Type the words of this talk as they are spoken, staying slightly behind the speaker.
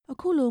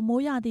အခုလို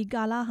မိုးရသ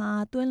ည့်ကာလဟာ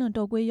သွေးလွန်တု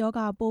ပ်ကွေး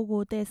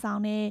ရောဂါပိုးကိုတည်ဆော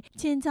င်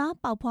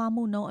တဲ့ခြင်ကြားပေါက်ဖွား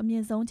မှုနှုန်းအမြ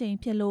င့်ဆုံးချိန်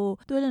ဖြစ်လို့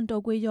သွေးလွန်တုပ်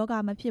ကွေး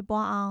ရောဂါမဖြစ်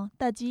ပွား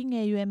အောင်သက်ကြီး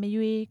ငယ်ရွယ်မ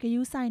ရွေး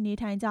ဂရုစိုက်နေ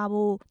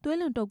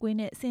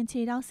ထိုင်ကြဖို့သွေးလွန်တုပ်ကွေးနဲ့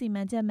ဆင်ခြေ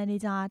ထောက်စီမံချက်မန်နေ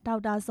ဂျာဒေါ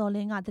က်တာဇော်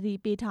လင်းကသတိ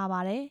ပေးထားပါ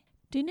တယ်။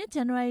ဒီနှစ်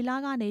ဇန်နဝါရီ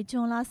လကနေဇွ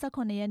န်လ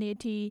18ရက်နေ့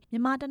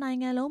အထိမြန်မာတ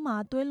နိုင်ငံလုံးမှာ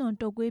သွေးလွန်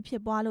တုပ်ကွေးဖြ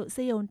စ်ပွားလို့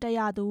ဆေးရုံ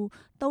တက်ရသူ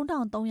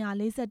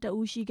3342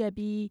ဦးရှိခဲ့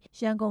ပြီး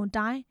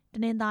ရန်ကုန်တိုင်းတ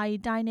နင်္သာရီ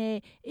တိုင်း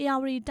နဲ့ဧရာ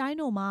ဝတီတို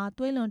င်းတို့မှာ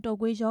သွေးလွန်တုပ်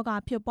ကွေး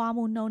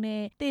ရောဂါဖြစ်ပွားမှုနှုန်း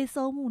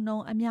နဲ့သေဆုံးမှု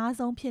နှုန်း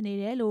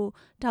အများဆုံးဖြစ်နေတယ်လို့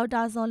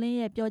ဒေါက်တာဇော်လ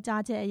င်းရဲ့ပြော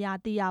ကြားချက်အရ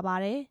သိ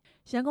ရပါတယ်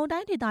။ရန်ကုန်တို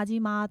င်းဒေသ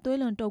ကြီး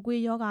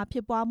မှာသွေးလွန်တုပ်ကွေးရောဂါဖြ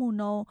စ်ပွား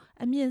မှုနှု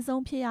န်းအမြ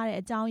င့်ဆုံးဖြစ်ရ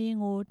တဲ့အကြောင်းရ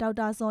င်းကို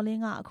ဒေါက်တာဇော်လ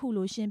င်းက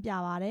အခုလိုရှ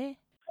င်းပြပါတယ်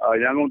။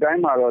 ရန်ကုန်တို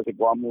င်းမှာတော့ဖြစ်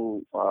ပွား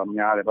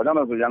မှုများတယ်။ဘာကြော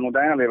င့်လဲဆို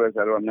ရန်ကုန်တိုင်းကလည်းပဲ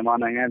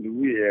ဆိုတော့မြန်မာနိုင်ငံလူ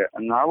ဦးရေရဲ့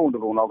9 ပုံ 1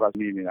 ပုံလောက်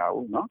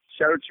ကနေနေတာဟုတ်နော်။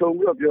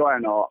ဆရာတို့ခြုံပြီးတော့ပြောရ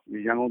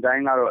ရင်တော့ရန်ကုန်တိုင်း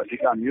ကတော့အဓိ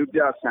ကမြို့ပြ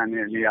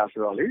ဆန်တဲ့နေရာ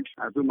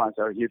ဆိုတော့လေသူ့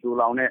မှာဆိုရေတူ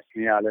လောင်တဲ့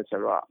နေရာလဲ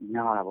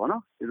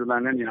ဆိုတော့များတာပေါ့နော်။ရေတူ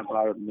လောင်တဲ့နေရာ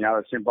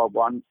ကတော့များတော့ရှင်ပေါက်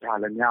ပွားတာ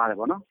လည်းများ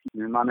တယ်ပေါ့နော်။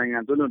မြန်မာ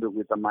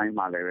နိုင်ငံသွေးလွန်တုပ်ကွေးသမိုင်း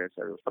မှာလ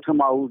ည်းပဲဆိုတော့ပထ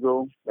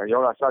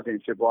မဦးဆုံးရောဂါစတင်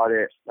ဖြစ်ပွား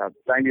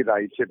တဲ့တိုင်းဒေသ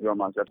ကြီးဖြစ်ပြီးတော့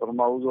မှဆိုပ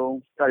ထမဦး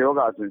ဆုံး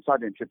ရောဂါဆိုရင်စ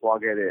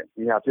တင်ဖြစ်ပွားခဲ့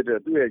တဲ့နေရာဖြစ်တဲ့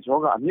သူ့ရဲ့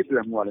ရောဂါအမြ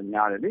င့်တွယ်မှုကလ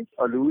ည်းများတယ်လေ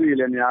။လူဦးရေ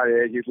လည်းများ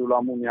တယ်ရေတူလော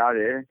င်မှုများတ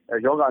ယ်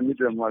ယောဂအမြင့်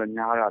တွယ်မှုလ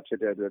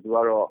ည်းများတာဖြစ်တဲ့အတွက်သူက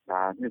တော့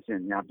နှစ်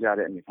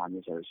စဉ်များပြတဲ့အနေအ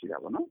ထားမျိုးဆိုရှိတာ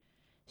ပေါ့နော်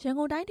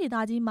ရန်ကုန်တိုင်းဒေသ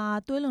ကြီး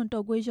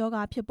မှာသွေးလွန်တုပ်ကွေးရော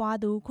ဂါဖြစ်ပွား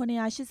သူ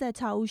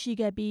986ဦး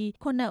ရှိခဲ့ပြီး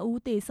9ဦး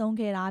သေဆုံး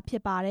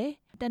ခဲ့တာဖြစ်ပါတယ်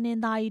။တန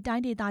င်္သာရီတို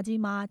င်းဒေသကြီး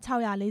မှာ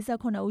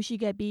648ဦး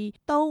ရှိခဲ့ပြီး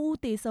3ဦး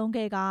သေဆုံး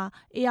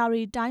ခဲ့ကာဧရာ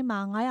ဝတီတိုင်းမှာ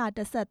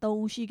913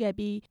ဦးရှိခဲ့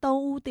ပြီး3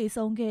ဦးသေ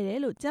ဆုံးခဲ့တယ်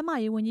လို့ကျ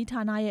န်းမာရေး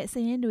ဝန်ကြီးဌာန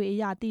ရဲ့စာရင်းတွေ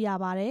အရသိ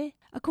ရပါတယ်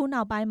။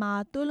အခုနောက်ပိုင်း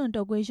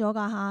မှာသွေးလွန်တုပ်ကွေးရော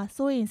ဂါဟာ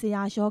စိုးရိမ်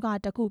စရာရောဂါ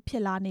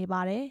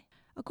တစ်ခုဖြစ်လာနေပါတယ်။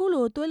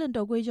အခုလိုသွေးလွန်တု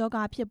ပ်ကွေး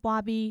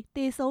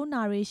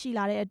ရောဂါဖြစ်ပွားပြီးသေဆုံးတာတွေ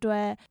ရှိလာတဲ့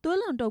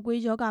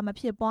အတွက်သွေးလွန်တုပ်ကွေးရောဂါ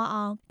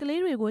မဖြစ်ပွားအောင်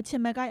ကလေးတွေကိုခြ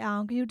င်မကိုက်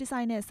အောင်ဂရုတစို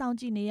က်နဲ့စော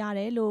င့်ကြည့်နေရတ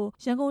ယ်လို့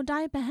ရန်ကုန်တို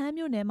င်းဗဟန်း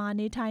မြို့နယ်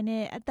မှာနေထိုင်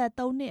တဲ့အသက်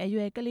3နှစ်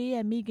အရွယ်က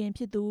လေးရဲ့မိ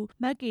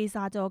ခင်ဖြစ်သူမက်ကေ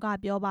စာကျော်က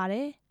ပြောပါ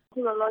တယ်။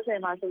ခုလောလော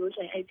ဆယ်မှာ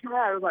ဆိုလို့ရှိ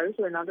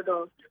ရင်ဖျားတာတို့ဘာလို့ဆို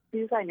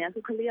ရင်တော့တော်တော်ပြီးဆိုင်နေ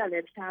အခုကလေးက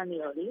လည်းဖျားနေ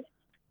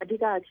ရောလေအဓိ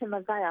ကခြင်မ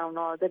ကိုက်အောင်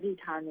တော့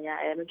သတိထားနေရတ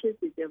ယ်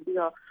မဖြစ်စီခြင်းပြီး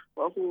တော့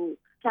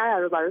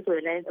အခုဖျားတာတို့ဘာလို့ဆို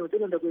ရင်လ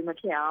ည်းသွေးလွန်တုပ်ကွေးမ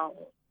ဖြစ်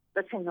အောင်တ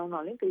စ်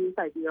ချိန်လုံးတော့လေဂရု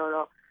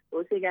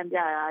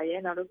စိုက်ပြီးတော့စေကံပြရ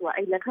ရဲ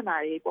နောက်တော့အဲ့လက္ခဏာ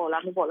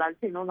တွေပေါ်လာမပေါ်လာ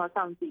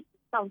ချိန်လုံးတော့စော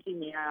င့်ကြည့်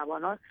နေ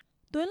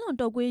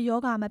ရတာပေါ့နော်သွေးလွန်တုပ်ကွေးရော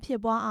ဂါ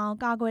မဖြစ်ပွားအောင်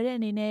ကာကွယ်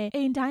တဲ့အနေ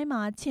နဲ့အိမ်တို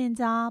င်းမှာခြင်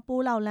ကြား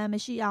ပိုးလောက်လန်းမ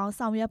ရှိအောင်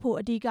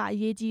ဆောင်ရွက်ဖို့အဓိကအ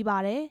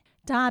ရေးကြီးပါတယ်။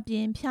ဒါ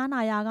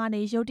အပြင်ဖျားနာရာက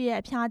နေရုတ်တရက်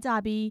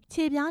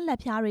အဖျားကျပြီးခြေပြား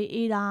လက်ဖျားတွေ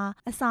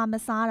အေးတာအစာ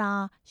မစား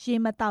တာရေ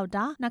မတောက်တာ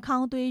နှာခေါ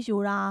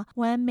င်းသွေးယိုတာ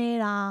ဝမ်းမဲ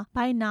တာ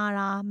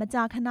ဗိုက်နာတာမ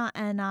ကြာခဏအ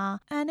န်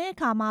တဲ့အ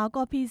ခါ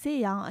မှာကော်ဖီဆေး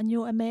ရောင်အ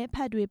ညိုအမဲအဖ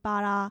က်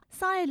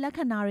တွေပါတာစတဲ့လက္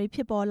ခဏာတွေဖြ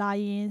စ်ပေါ်လာ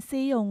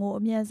ရင်ဆေးရုံကို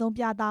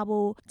အမြန်ဆုံးပြသ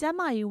ဖို့ကျ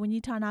န်းမာရေး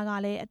ဝန်ကြီးဌာန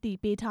ကလည်းအသိ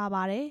ပေးထားပါ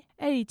တယ်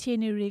။အဲ့ဒီခြေ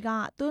နေတွေက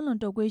သွေးလွန်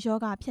တုပ်ကွေး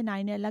ရောဂါဖြစ်နို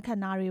င်တဲ့လက္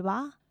ခဏာတွေ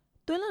ပါ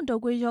သွေးလွန်တုပ်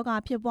ကွေး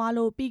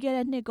ရောဂါဖြစ်ပွားလို့ပြီးခဲ့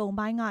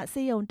တဲ့နှစ်ကုန်ပိုင်းက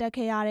ဆေးရုံ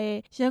တက်ခဲ့ရတဲ့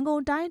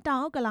ရန်ကုန်တိုင်းတော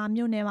င်ဥက္ကလာ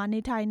မြို့နယ်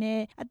မှာနေထိုင်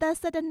တဲ့အသက်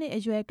17နှစ်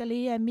အရွယ်က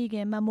လေးရဲ့မိ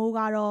ခင်မမိုး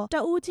ကတော့တ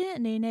ဦးချ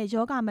င်းအနေ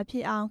နဲ့ရောဂါ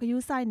မဖြစ်အောင်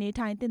ဂရုစိုက်နေ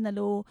ထိုင်သင့်တယ်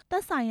လို့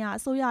သက်ဆိုင်ရာ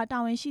အစိုးရ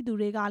တာဝန်ရှိသူ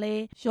တွေက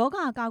လည်း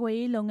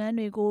ရောဂါကာကွယ်ရေးလုပ်ငန်း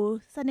တွေကို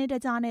စနစ်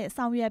တကျနဲ့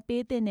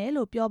ဆောင်ရွက်ပေးသင့်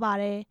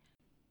တယ်လို့ပြောပါတယ်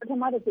ပထ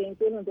မတစ်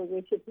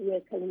ကြိမ်သွေးလွန်တုပ်ကွေးဖြစ်ပြီးတဲ့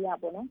ကလေး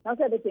ရပေါ့နော်နောက်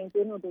ဆက်တစ်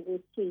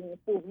ကြိမ်သွေးလွန်တုပ်ကွေးဖြစ်ရင်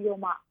ပို့ပြီးတော့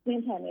မှပြ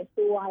င်းထန်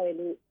တဲ့ဆိုးရ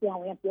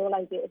တယ်လို့ပြောင်း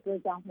ရပြောလိုက်တဲ့အတွက်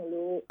ကြောင့်မ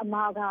လို့အမ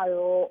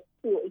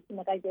ကတော့သူ့ကိုအ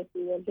ချိန်မကိုက်တဲ့စီ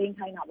ကိုလိမ့်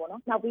ခိုင်းတာပေါ့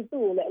နော်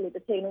နောက်ပြီးသူ့ကိုလည်းအဲ့လိုတ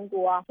စ်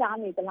ချိန်လုံးကို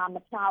ကဖျားနေသလားမ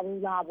ဖျား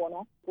ဘူးလားပေါ့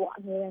နော်ကိုက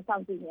အမြဲတမ်း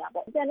စောင့်ကြ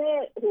ည့်နေတာပေါ့ကျန်တဲ့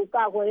ကာ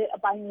ကွယ်တဲ့အ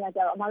ပိုင်းတွေကကြ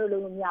တော့အမတို့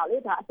လုံးလို့မရ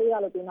ဘူးလေဒါအစိုး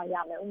ရလုပ်ပေးမှ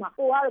ရမယ်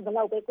ဥမာကိုကတော့ဘယ်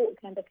လောက်ပဲကို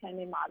အခန်းတစ်ခန်း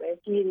ထဲ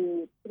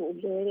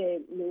မှာပဲဒီလဲတယ်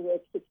လို့ပဲ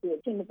ဖြစ်ဖြစ်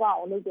ချိန်မ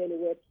ပေါအောင်လုပ်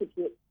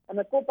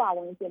တယ်လို့ပဲဖြစ်ဖြစ်ဒါပေမဲ့ကိုပါဝ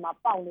င်ပြင်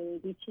မှာပေါက်နေ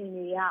ဒီချ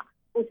င်းတွေ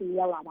ကကိုစီ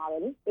ရောက်လာမှာပဲ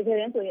လေတကယ်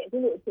တမ်းဆိုရင်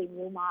အခုလိုအချိန်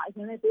မျိုးမှာအရ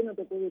င်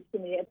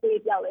ကသွေးလွန်တုပ်ကွေးဖြစ်နေတဲ့အသေး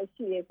ပြောက်လည်း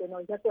ရှိရဲဆိုတော့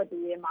ရက်ွက်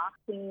တွေထဲမှာ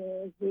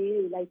သင်ဈေး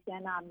တွေလိုက်ချ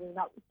မ်းတာမျိုး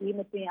နောက်ဈေး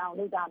မတင်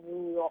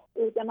အောင်လုပ်တာမျိုး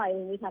တော့ကျန်းမာရေး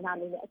ဝန်ကြီးဌာန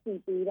အနေနဲ့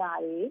အစီပေးတာ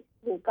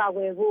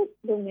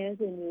တွေကာကွယ်ဖို့လုပ်င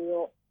န်းစဉ်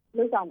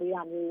တွေတော့လုပ်ဆောင်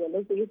ပေးတာမျိုးတော့လု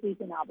ပ်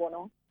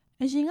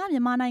ပေးစီချင်တာပေါ့နော်အရင်ကမြ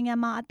န်မာ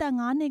နိုင်ငံမှာအသက်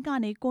9နှစ်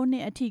ကနေ9နှ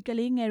စ်အထိက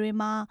လေးငယ်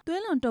တွေမှာ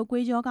သွေးလွန်တုပ်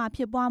ကွေး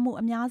ရောဂါဖြစ်ပွားမှု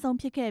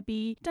အများဆုံးဖြစ်ခဲ့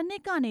ပြီး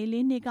တစ်နှစ်ကနေ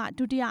4နှစ်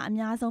ကဒုတိယ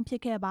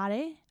အများဆုံးဖြစ်ခဲ့ပါ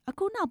တယ်။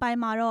အခုနောက်ပိုင်း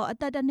မှာတော့အ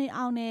သက်1နှစ်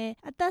အောက်နဲ့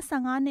အသက်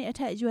15နှစ်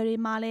အထက်အရွယ်တွေ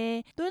မှာလ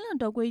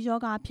ည်းသွေးလွန်တုပ်ကွေးရော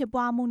ဂါဖြစ်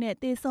ပွားမှုနဲ့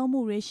သေဆုံး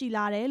မှုတွေ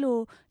ရှိလာတယ်လို့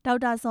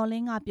ဒေါက်တာဇော်လ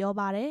င်းကပြော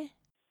ပါတယ်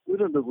။သွေး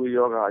လွန်တုပ်ကွေး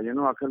ရောဂါအ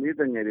ရင်တော့က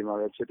လေးငယ်တွေမှာ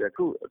ပဲဖြစ်တယ်အ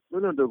ခု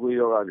သွေးလွန်တုပ်ကွေး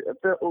ရောဂါအ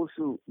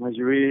သက်အုပ်စုမ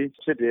ရွေး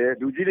ဖြစ်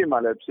တယ်လူကြီးတွေ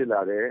မှာလ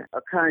ည်းဖြစ်လာတယ်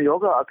အခန့်ယော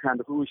ဂအခန့်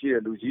တစ်ခုရှိ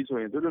တဲ့လူကြီးဆို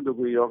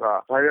ရင်သွေးလွန်တုပ်ကွေးရောဂါ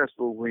virus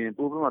ပိုဝင်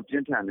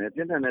ပိုပြီးမှပြင်းထန်တဲ့ပြ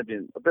င်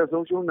အသက်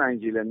ဆုံးရှုံးနိုင်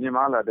ကြီးလည်းမြ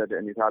င့်မားလာတတ်တဲ့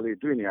အနေအထားလေး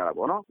တွေ့နေ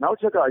ရတာပေါ့နော်နောက်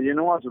ချက်ကအ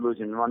ရင်တော့ဆိုလို့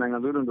ရှိရင်မြန်မာ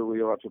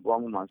နိုင်ငံသွေးလွန်တုပ်ကွေးရောဂါဖြစ်ပွား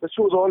မှုမှာ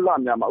တချို့သောလ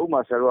များမှာဥ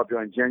ပမာဆရာတို့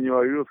ကပြောရင်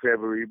January တို့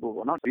February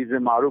ပေါ့နော်ဒီ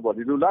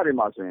ဇင်ဘာတို့ပေါ့ဒီလိုလတွေ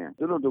မှာဆို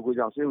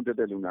ရင်သွေးလွန်တုပ်ကွေးကြောင့်ဆေးရုံ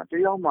တက်တဲ့လူနာ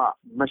တယောက်မှ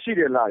မရှိ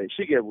တဲ့လ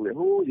တွေရှိခဲ့ဘူးလေ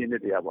ဟိုးရင်းနှ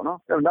စ်တည်းပေါ့နော်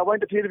နောက်ပို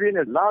င်းတစ်ဖြည်းဖြ ဖြည်း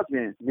နဲ့လစ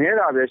ဉ်နဲ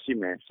တာပဲရှိ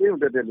မယ်ဆေးရုံ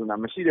တက်တဲ့လူနာ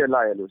မရှိတဲ့လ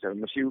ရဲ့လို့ဆရာ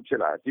တို့မရှိဘူးဖြ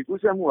စ်လာဒီ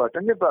ကူးစက်မှုကတ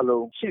စ်နှစ်ပတ်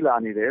လုံးရှိလာ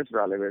နေတယ်ဆို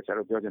တာလည်းပဲဆရာ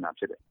တို့ပြောချင်တာ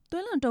ဖြစ်တယ်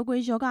သွေးလွန်တုပ်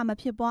ကွေးရောဂါမ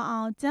ဖြစ်ပွား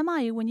အောင်ကျန်းမာ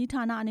ရေးဝန်ကြီး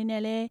ဌာနအနေ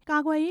နဲ့လည်းကာ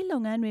ကွယ်ရေးလု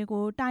ပ်ငန်းတွေ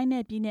ကိုတိုင်း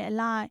နဲ့ပြည်နယ်အ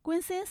လိုက်ကွ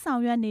င်းဆင်းဆော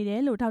င်ရွက်နေတ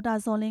ယ်လို့ဒေါက်တာ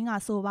ဇော်လင်းက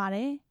ဆိုပါတ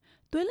ယ်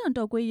သွေးလွန်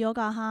တုပ်ကွေးရော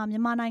ဂါဟာမြ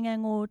န်မာနိုင်ငံ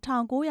ကို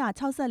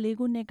1964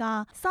ခုနှစ်က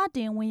စတ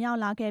င်ဝင်ရောက်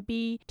လာခဲ့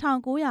ပြီး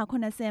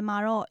1980မှာ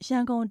တော့ရ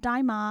န်ကုန်တို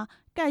င်းမှာ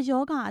ကပ်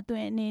ရောဂါအသွ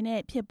င်အနေနဲ့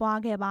ဖြစ်ပွား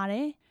ခဲ့ပါတ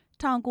ယ်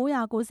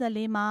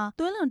1994မှာ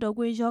သွေးလွန်တုပ်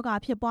ကွေးရောဂါ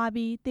ဖြစ်ပွား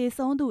ပြီးသေ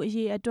ဆုံးသူအ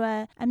ရေအတွက်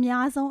အ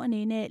များဆုံးအ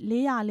နေနဲ့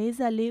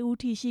444ဦး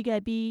ထိရှိ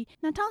ခဲ့ပြီး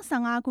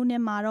2015ခုနှ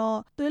စ်မှာတော့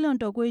သွေးလွန်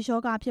တုပ်ကွေး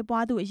ရောဂါဖြစ်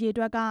ပွားသူအရေအ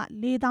တွက်က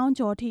4000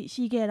ကျော်ထိ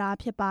ရှိခဲ့တာ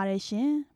ဖြစ်ပါတယ်ရှင်။